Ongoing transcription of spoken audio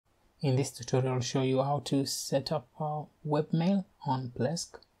In this tutorial, I'll show you how to set up a webmail on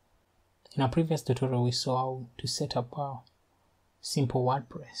Plesk. In our previous tutorial, we saw how to set up a simple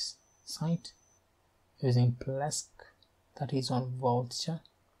WordPress site using Plesk, that is on Vultr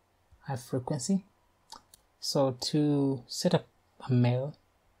high frequency. So to set up a mail,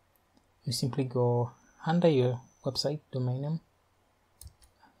 you simply go under your website domain name,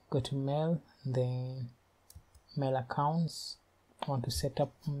 go to mail, then mail accounts. I want to set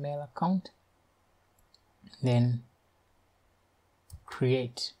up a mail account, then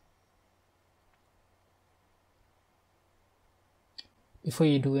create. Before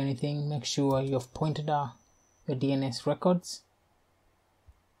you do anything, make sure you've pointed out your DNS records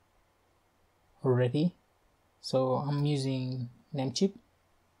already. So I'm using Namecheap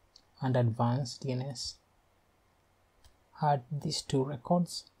and Advanced DNS. Add these two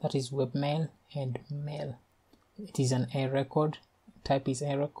records, that is webmail and mail. It is an A record, type is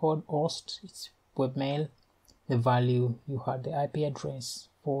A record, host it's webmail, the value you had the IP address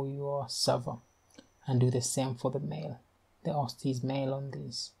for your server, and do the same for the mail. The host is mail on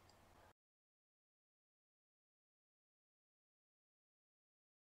this.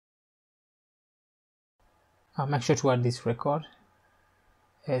 Make sure to add this record,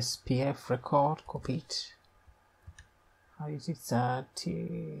 SPF record, copy it. How is it?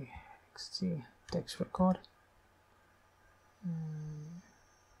 TXT text record.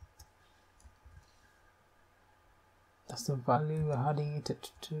 That's the value. We're adding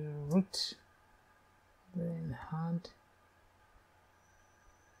it to root. Then add.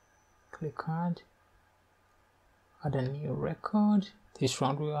 Click add. Add a new record. This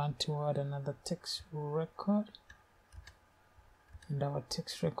round we want to add another text record, and our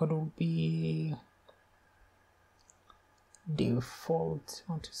text record will be default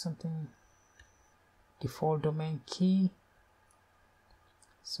onto something, default domain key.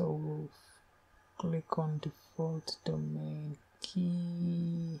 So we'll click on default domain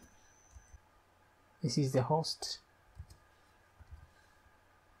key. This is the host,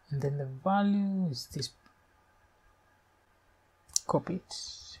 and then the value is this. Copy it,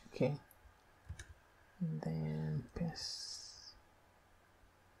 okay, and then paste.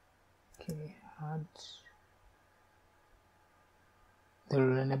 Okay, add. They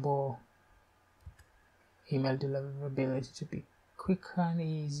will enable email deliverability to be quick and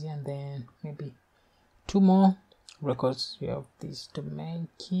easy, and then maybe two more records. We have this domain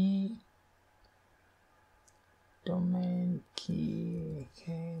key. Okay,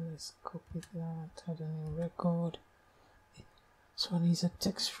 let's copy that, add a new record. This one is a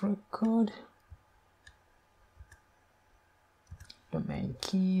text record. Domain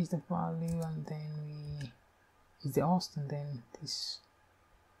key is the value, and then we is the host, and then this.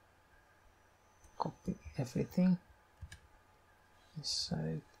 Copy everything.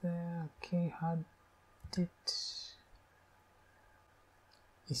 Inside there. Okay, add it.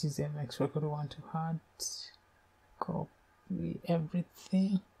 This is the next record we want to add. Copy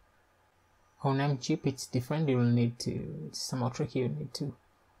everything. On Namecheap it's different. You will need to, it's somewhat tricky. You need to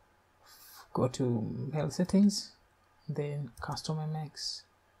go to mail settings, then custom MX.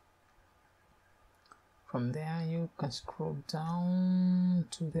 From there you can scroll down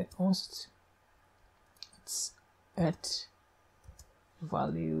to the host. It's at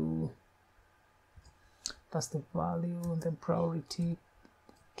value. That's the value, and then priority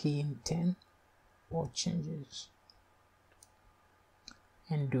key in 10 or changes,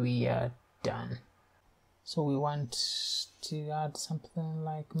 and we are done. So we want to add something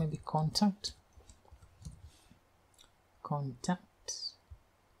like maybe contact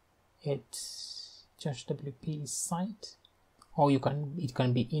at Josh WP site, or it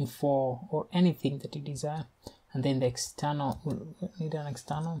can be info or anything that you desire. And then the external, we'll need an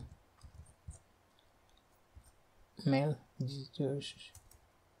external mail,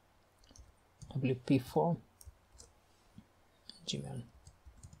 WP4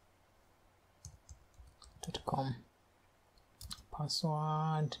 gmail.com.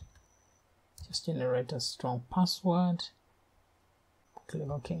 Password, just generate a strong password. Click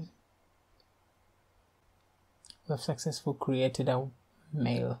OK. We have successfully created a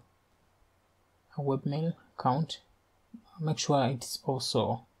webmail account. Make sure it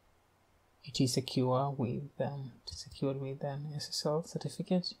is secure with secured with an SSL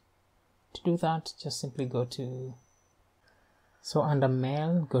certificate. To do that, just simply go to, so under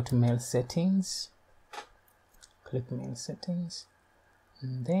mail, go to mail settings, click mail settings,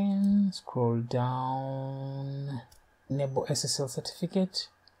 and then scroll down, enable SSL certificate.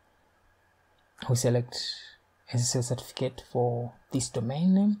 We select SSL certificate for this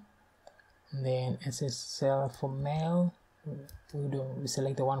domain name, and then SSL for mail, we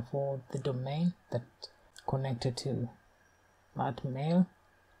select the one for the domain that connected to that mail.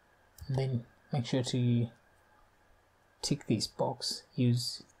 Then make sure to tick this box,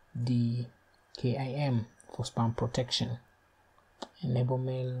 use the KIM for spam protection, enable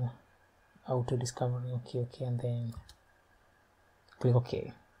mail auto discovery, okay, and then click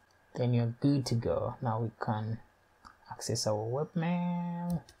OK. Then you're good to go. Now we can access our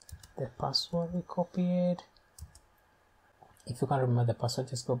webmail. The password we copied. If you can't remember the password,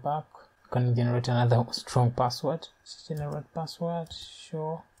 just go back. You can generate another strong password. Just generate password,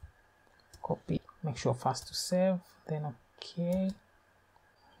 sure. Copy. Make sure first to save, then okay. You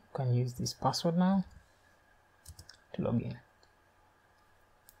can use this password now to log in.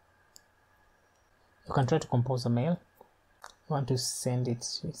 You can try to compose a mail. You want to send it,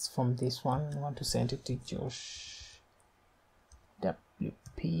 it's from this one. You want to send it to Josh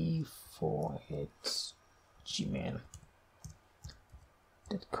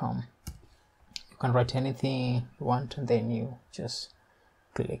WP4@gmail.com. You can write anything you want and then you just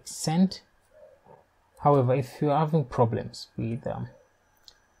click send. However, if you're having problems with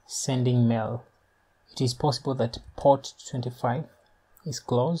sending mail, it is possible that port 25 is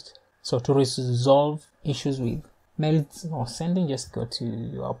closed. So to resolve issues with mails or sending, just go to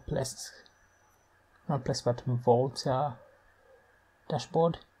your Plesk, not Plesk but Vault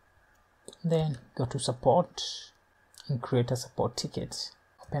dashboard. Then go to support and create a support ticket.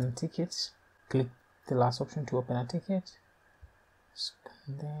 Open a ticket. Click the last option to open a ticket.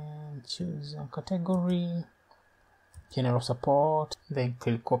 Then choose a category, general support, then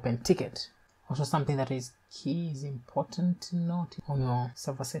click open ticket. Also, something that is important to note on your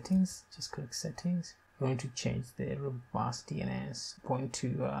server settings, just click settings. You're going to change the reverse DNS point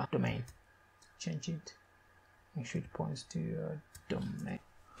to domain. Change it, make sure it points to domain.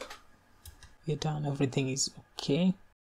 You're done, everything is okay.